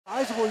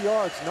sizable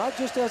yards, not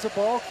just as a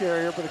ball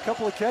carrier, but a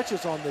couple of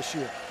catches on this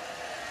year.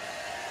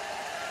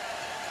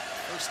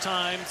 First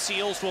time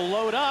Seals will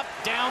load up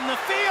down the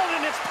field,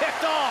 and it's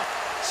picked off.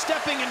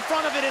 Stepping in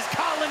front of it is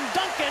Colin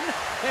Duncan,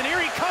 and here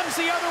he comes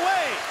the other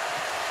way.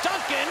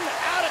 Duncan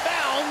out of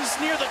bounds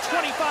near the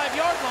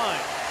 25-yard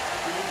line.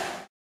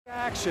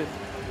 Action.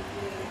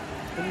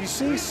 And you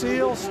see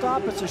Seals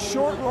stop. It's a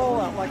short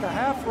rollout, like a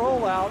half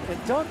rollout,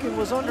 and Duncan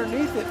was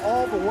underneath it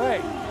all the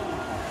way.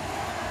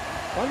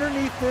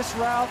 Underneath this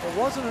route, there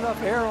wasn't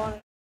enough air on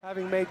it,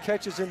 having made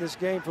catches in this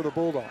game for the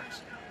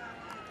Bulldogs.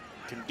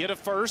 Can get a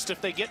first if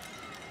they get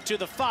to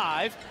the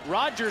 5.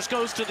 Rogers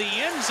goes to the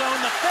end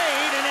zone, the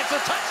fade, and it's a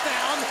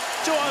touchdown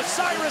to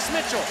Osiris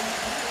Mitchell.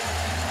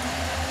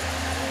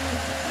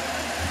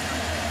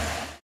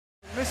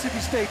 Mississippi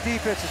State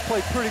defense has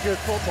played pretty good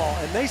football,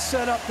 and they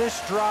set up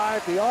this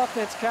drive. The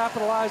offense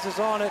capitalizes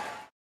on it.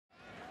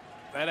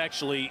 That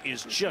actually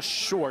is just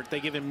short.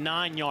 They give him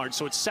 9 yards,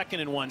 so it's 2nd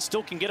and 1.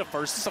 Still can get a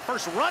first. It's the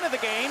first run of the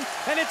game,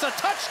 and it's a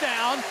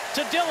touchdown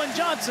to Dylan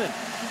Johnson.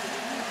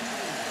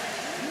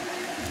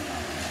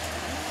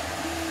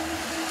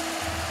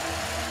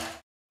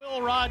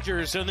 Will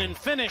Rogers, and then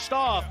finished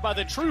off by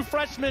the true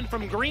freshman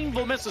from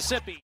Greenville,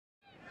 Mississippi.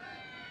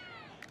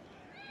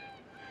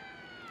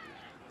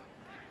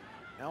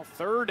 Now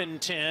 3rd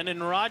and 10,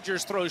 and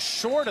Rogers throws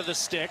short of the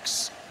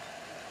sticks.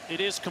 It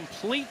is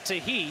complete to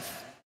Heath.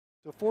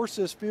 To force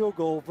this field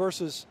goal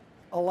versus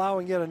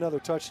allowing yet another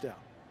touchdown.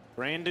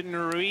 Brandon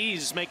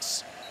Ruiz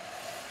makes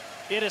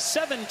it a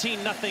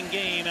 17-0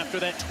 game after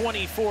that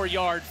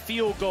 24-yard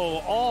field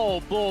goal.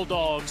 All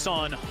Bulldogs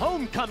on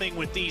homecoming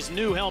with these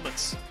new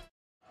helmets.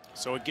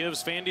 So it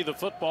gives Vandy the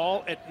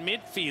football at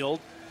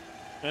midfield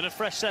and a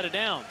fresh set of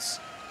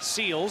downs.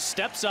 Seals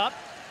steps up,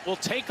 will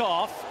take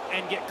off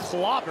and get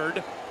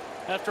clobbered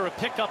after a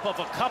pickup of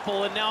a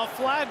couple, and now a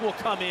flag will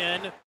come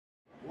in.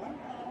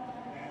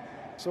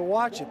 So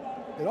watch it.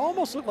 It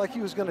almost looked like he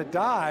was going to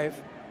dive.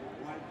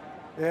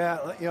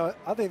 Yeah, you know,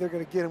 I think they're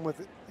going to get him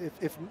with,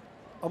 if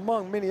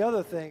among many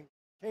other things,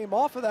 came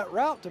off of that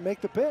route to make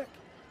the pick.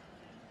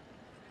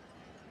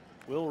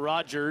 Will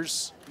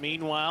Rogers,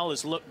 meanwhile,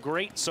 has looked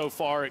great so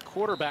far at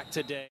quarterback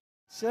today.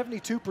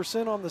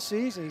 72% on the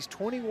season. He's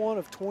 21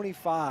 of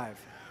 25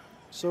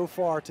 so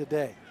far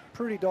today.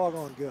 Pretty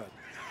doggone good.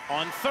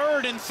 On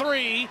 3rd and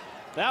 3,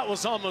 that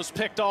was almost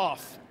picked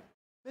off.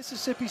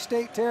 Mississippi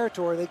State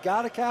territory, they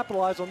got to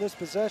capitalize on this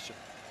possession.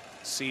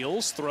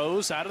 Seals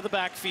throws out of the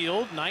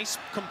backfield. Nice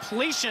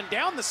completion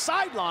down the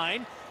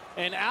sideline,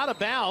 and out of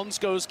bounds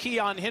goes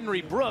Keon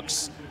Henry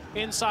Brooks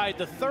inside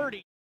the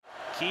 30.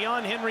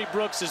 Keon Henry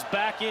Brooks is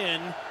back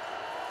in.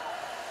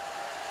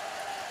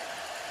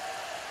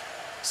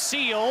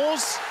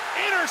 Seals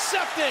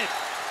intercepted.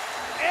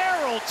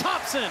 Errol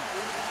Thompson.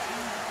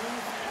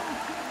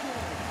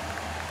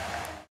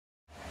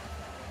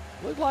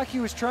 Looked like he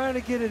was trying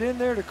to get it in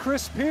there to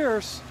Chris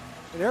Pierce,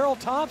 and Errol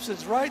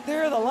Thompson's right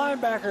there, the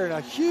linebacker, in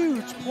a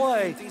huge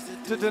play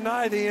to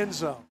deny the end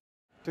zone,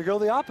 to go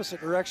the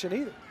opposite direction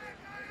either.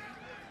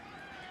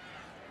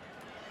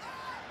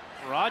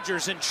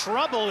 Rogers in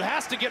trouble,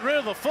 has to get rid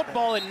of the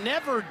football and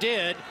never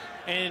did.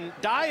 And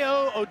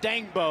Dio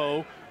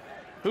Odangbo,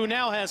 who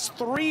now has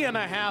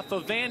 3.5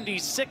 of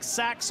Vandy's 6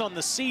 sacks on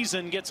the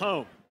season, gets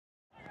home.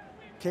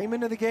 Came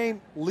into the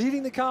game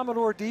leading the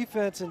Commodore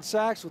defense in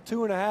sacks with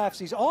 2.5.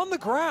 He's on the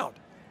ground.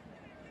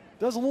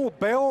 Does a little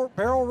barrel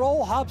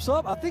roll, hops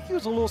up. I think he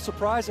was a little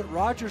surprised that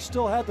Rogers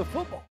still had the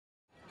football.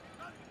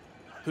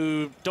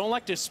 Who don't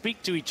like to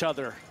speak to each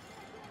other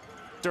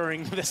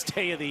during this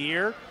day of the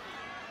year.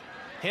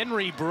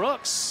 Henry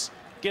Brooks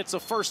gets a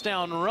first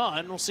down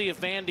run. We'll see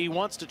if Vandy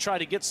wants to try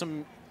to get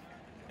some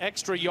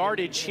extra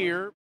yardage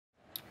here.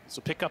 It's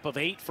a pickup of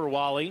 8 for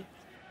Wally.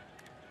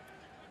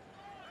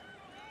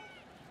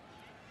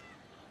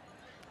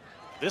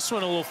 This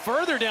one a little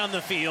further down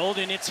the field,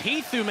 and it's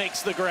Heath who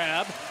makes the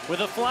grab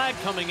with a flag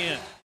coming in.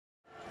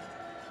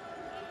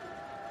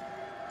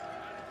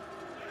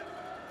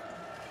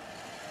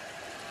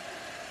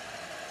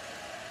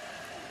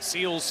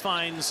 Seals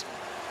finds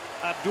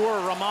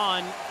Abdur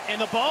Rahman, and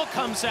the ball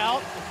comes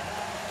out.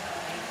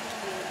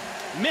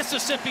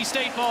 Mississippi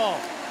State ball.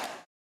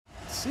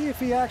 See if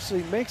he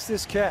actually makes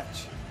this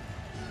catch.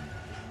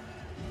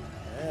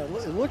 Yeah,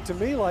 it looked to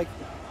me like,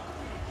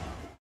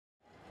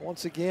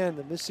 once again,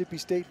 the Mississippi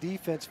State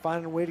defense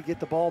finding a way to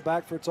get the ball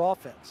back for its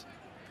offense.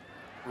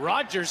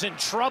 Rogers in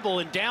trouble,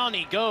 and down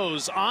he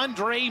goes.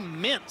 Andre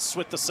Mintz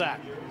with the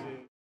sack.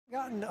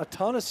 Gotten a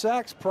ton of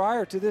sacks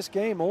prior to this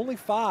game, only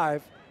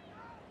 5.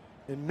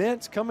 And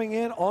Mintz coming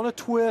in on a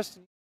twist.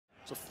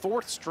 It's a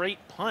 4th straight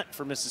punt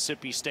for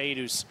Mississippi State,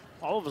 who's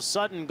all of a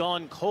sudden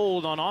gone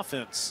cold on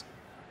offense.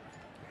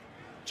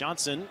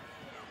 Johnson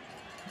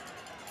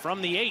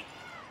from the 8.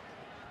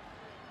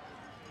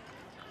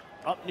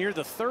 Up near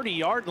the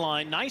 30-yard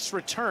line. Nice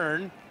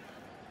return.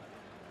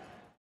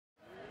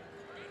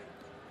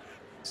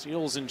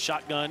 Seals in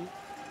shotgun.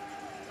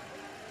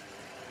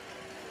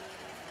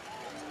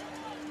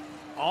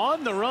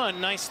 On the run,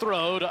 nice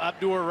throw to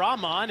Abdur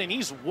Rahman, and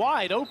he's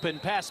wide open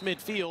past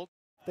midfield.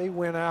 They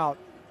went out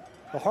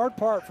The hard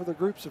part for the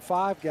groups of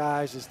 5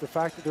 guys is the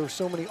fact that there were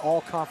so many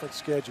all-conference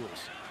schedules.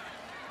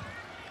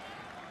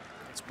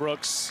 It's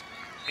Brooks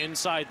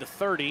inside the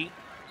 30.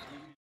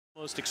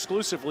 Most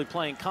exclusively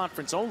playing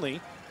conference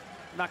only.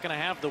 Not going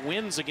to have the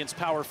wins against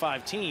Power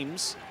 5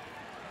 teams.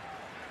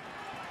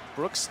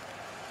 Brooks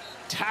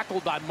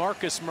tackled by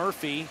Marcus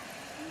Murphy.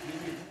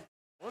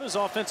 What does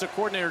offensive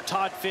coordinator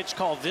Todd Fitch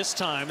call this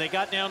time? They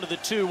got down to the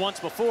 2 once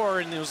before,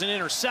 and there was an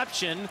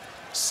interception.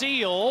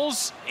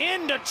 Seals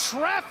into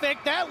traffic.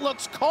 That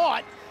looks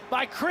caught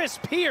by Chris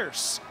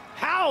Pierce.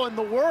 How in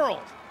the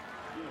world?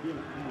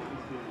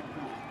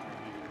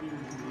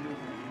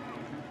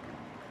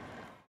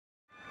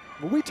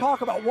 When we talk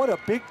about what a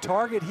big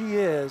target he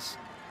is,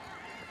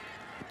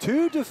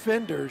 2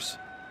 defenders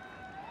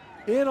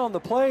in on the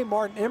play.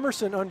 Martin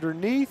Emerson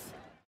underneath.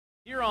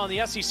 Here on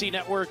the SEC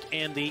Network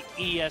and the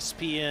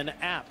ESPN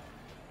app.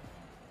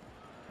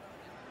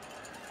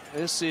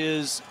 This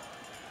is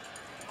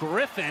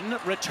Griffin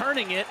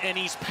returning it, and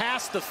he's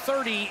past the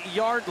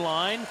 30-yard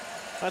line.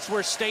 That's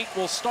where State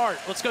will start.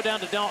 Let's go down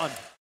to Dalton.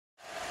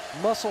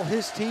 Muscle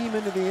his team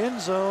into the end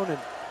zone and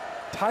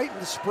tighten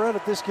the spread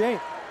of this game.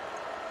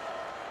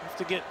 Have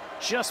to get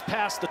just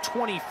past the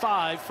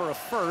 25 for a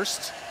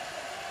first.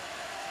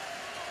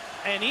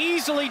 And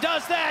easily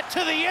does that to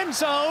the end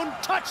zone.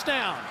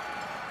 Touchdown.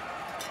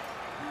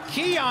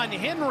 Keon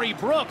Henry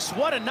Brooks,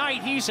 what a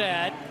night he's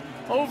had.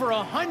 Over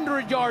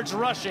 100 yards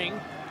rushing,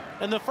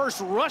 and the first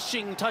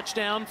rushing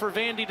touchdown for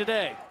Vandy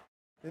today.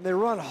 And they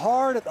run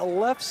hard at the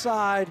left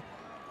side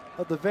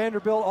of the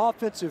Vanderbilt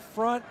offensive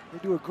front. They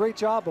do a great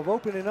job of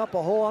opening up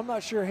a hole. I'm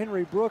not sure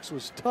Henry Brooks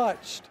was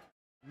touched.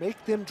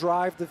 Make them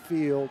drive the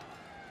field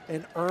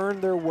and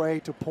earn their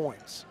way to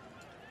points.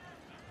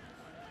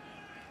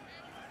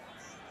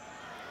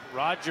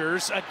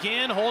 Rogers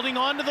again holding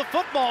on to the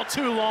football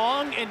too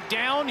long, and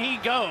down he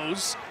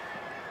goes.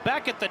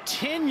 Back at the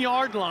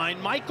 10-yard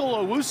line, Michael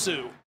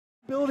Owusu.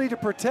 Ability to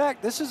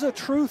protect. This is a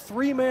true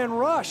 3-man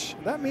rush.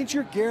 That means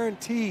you're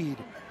guaranteed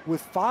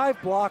with 5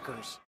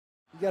 blockers.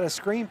 You got a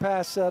screen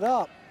pass set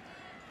up,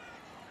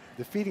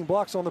 defeating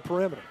blocks on the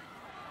perimeter.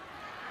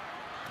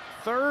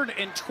 3rd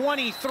and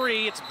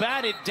 23. It's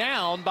batted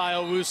down by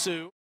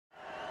Owusu.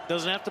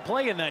 Doesn't have to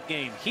play in that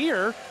game.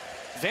 Here,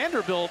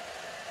 Vanderbilt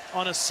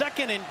on a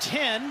 2nd and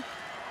 10.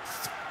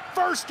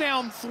 First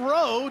down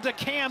throw to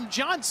Cam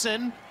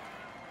Johnson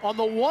on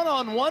the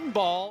one-on-one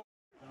ball.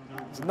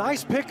 It's a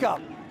nice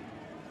pickup.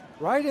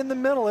 Right in the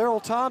middle,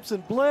 Errol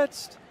Thompson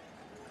blitzed.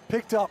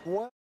 Picked up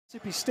one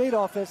Mississippi State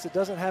offense that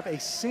doesn't have a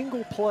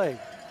single play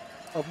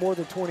of more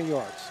than 20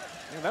 yards.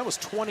 And that was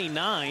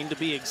 29 to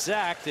be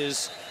exact,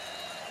 as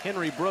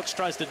Henry Brooks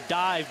tries to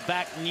dive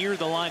back near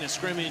the line of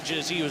scrimmage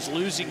as he was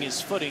losing his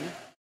footing.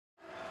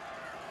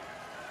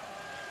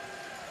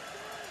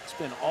 It's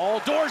been all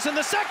doors in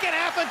the second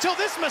half until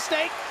this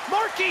mistake.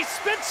 Marquise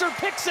Spencer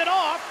picks it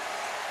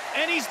off,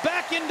 and he's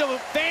back into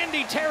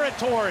Vandy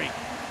territory.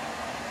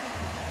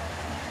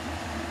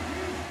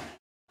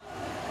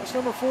 That's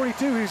number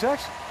 42.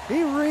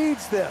 He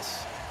reads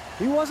this.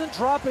 He wasn't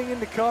dropping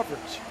into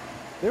coverage.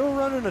 They were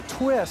running a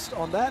twist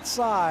on that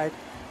side,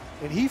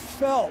 and he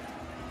felt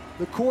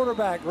the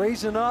quarterback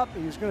raising up.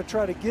 He was going to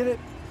try to get it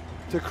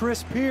to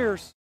Chris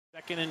Pierce.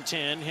 2nd and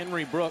 10.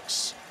 Henry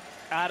Brooks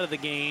out of the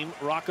game.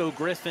 Rocco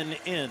Griffin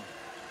in.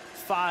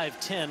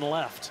 5:10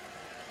 left.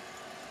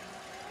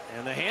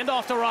 And the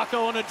handoff to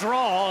Rocco on a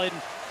draw, and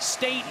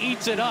State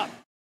eats it up.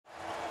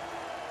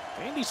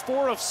 Vandy's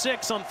 4 of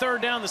 6 on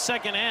 3rd down the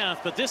second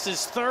half, but this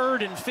is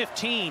 3rd and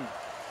 15.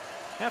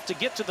 Have to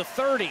get to the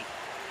 30.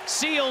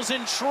 Seals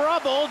in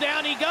trouble.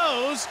 Down he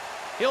goes.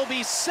 He'll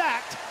be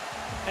sacked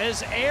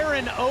as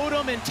Aaron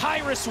Odom and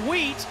Tyrus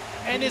Wheat.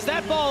 And is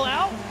that ball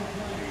out?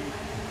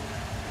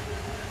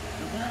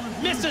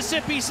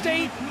 Mississippi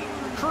State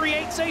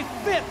creates a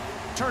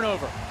 5th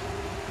turnover.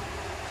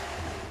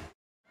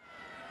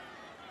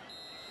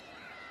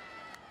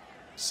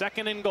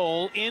 Second and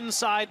goal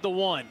inside the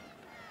 1.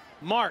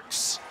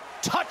 Marks.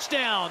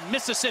 Touchdown,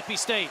 Mississippi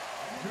State.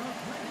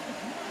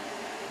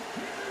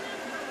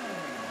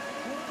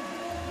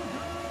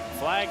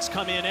 Flags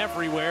come in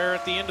everywhere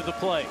at the end of the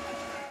play.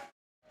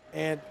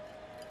 And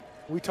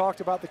we talked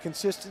about the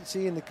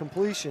consistency and the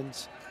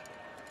completions,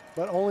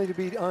 but only to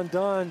be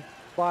undone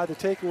by the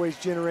takeaways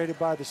generated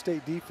by the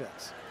State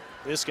defense.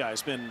 This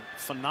guy's been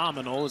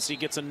phenomenal as he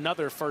gets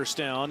another first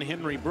down.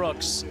 Henry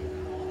Brooks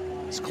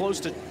is close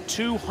to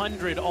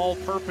 200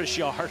 all-purpose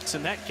yards,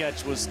 and that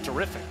catch was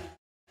terrific.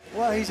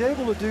 Well, he's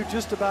able to do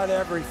just about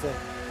everything.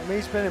 I mean,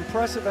 he's been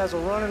impressive as a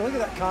runner. Look at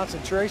that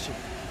concentration.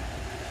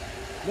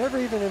 Never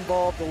even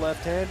involved the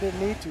left hand, didn't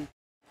need to.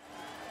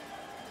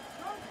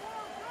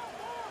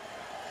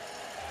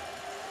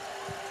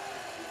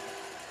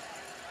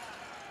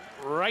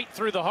 Right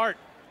through the heart.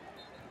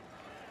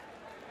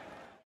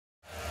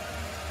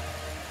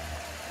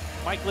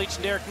 Mike Leach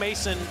and Derek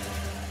Mason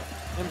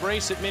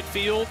embrace at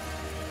midfield.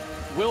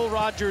 Will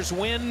Rogers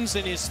wins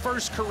in his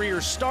first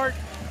career start.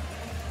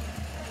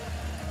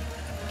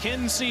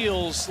 Ken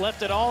Seals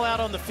left it all out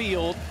on the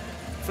field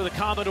for the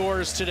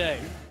Commodores today.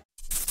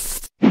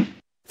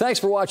 Thanks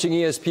for watching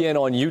ESPN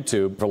on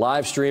YouTube. For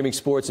live streaming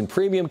sports and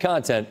premium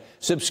content,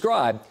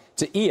 subscribe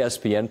to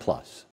ESPN+.